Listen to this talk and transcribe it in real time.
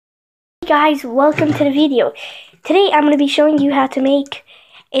guys, welcome to the video. Today I'm going to be showing you how to make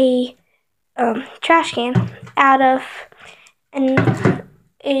a trash can out of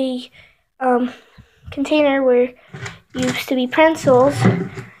a container where used to be pencils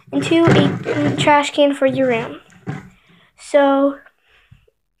into a trash can for your room. So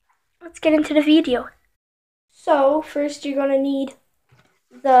let's get into the video. So first you're going to need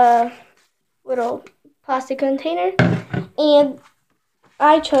the little plastic container, and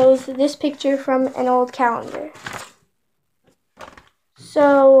I chose this picture from an old calendar.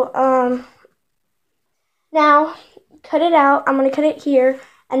 So, now cut it out. I'm going to cut it here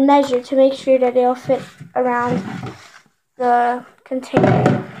and measure to make sure that it'll fit around the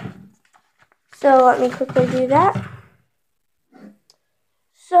container. So let me quickly do that.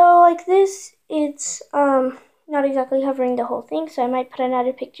 So like this, it's not exactly covering the whole thing, so I might put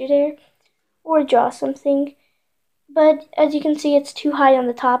another picture there or draw something. But as you can see, it's too high on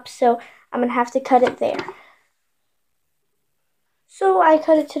the top, so I'm going to have to cut it there. So I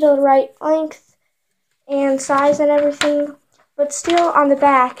cut it to the right length and size and everything, but still on the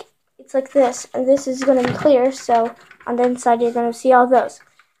back, it's like this, and this is going to be clear, so on the inside you're going to see all those.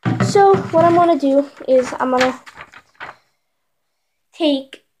 So what I'm going to do is I'm going to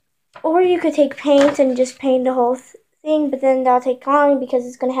take, or you could take paint and just paint the whole thing, but then that'll take long because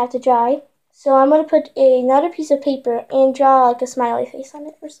it's going to have to dry. So I'm going to put another piece of paper and draw like a smiley face on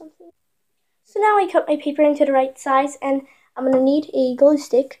it or something. So now I cut my paper into the right size, and I'm going to need a glue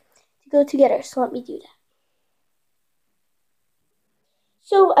stick to go together. So let me do that.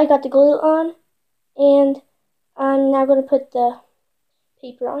 So I got the glue on, and I'm now going to put the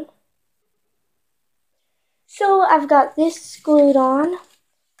paper on. So I've got this glued on,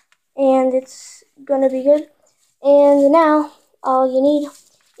 and it's going to be good. And now all you need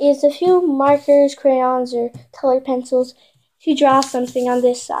is a few markers, crayons, or colored pencils to draw something on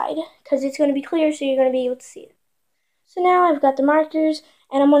this side, because it's going to be clear, so you're going to be able to see it. So now I've got the markers,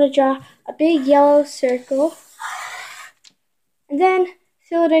 and I'm going to draw a big yellow circle, and then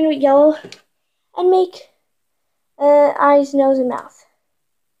fill it in with yellow, and make eyes, nose, and mouth.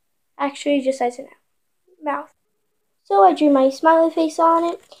 Actually, just eyes and mouth. So I drew my smiley face on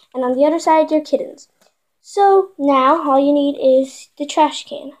it, and on the other side, they're kittens. So now all you need is the trash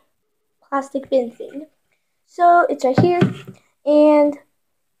can, plastic bin thing. So it's right here, and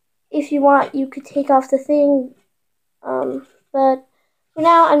if you want, you could take off the thing, but for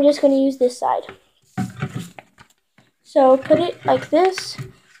now I'm just going to use this side. So put it like this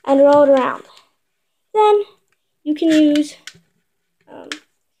and roll it around. Then you can use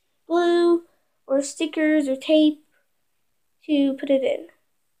glue or stickers or tape to put it in.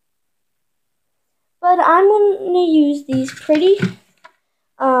 But I'm going to use these pretty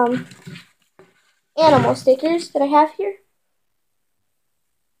animal stickers that I have here.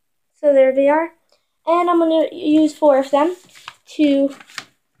 So there they are. And I'm going to use 4 of them to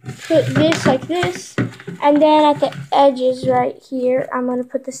put this like this. And then at the edges right here, I'm going to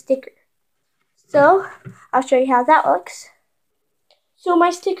put the sticker. So I'll show you how that looks. So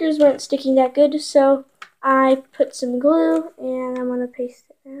my stickers weren't sticking that good, so I put some glue, and I'm going to paste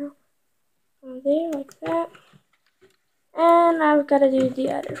it now on there like that. And I've got to do the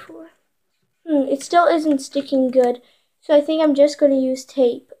other 4. It still isn't sticking good, so I think I'm just going to use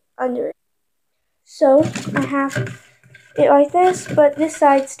tape under it. So I have it like this, but this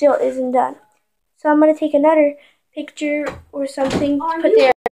side still isn't done. So I'm going to take another picture or something to put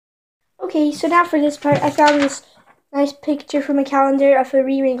there. Okay, so now for this part, I found this nice picture from a calendar of a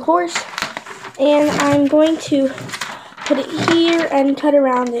rearing horse, and I'm going to put it here and cut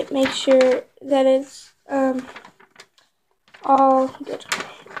around it. Make sure that it's all good.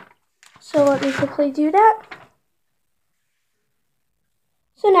 So let me quickly do that.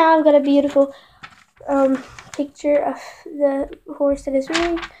 So now I've got a beautiful picture of the horse that is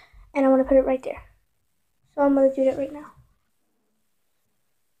rearing, and I want to put it right there. So I'm going to do that right now.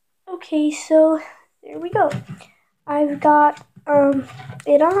 Okay, so there we go. I've got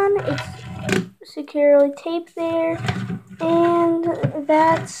it on. It's securely taped there, and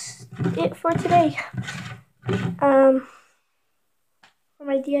that's it for today. For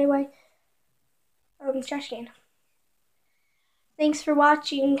my DIY trash can. Thanks for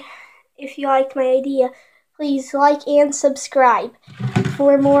watching. If you liked my idea, please like and subscribe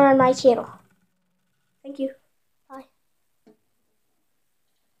for more on my channel. Thank you.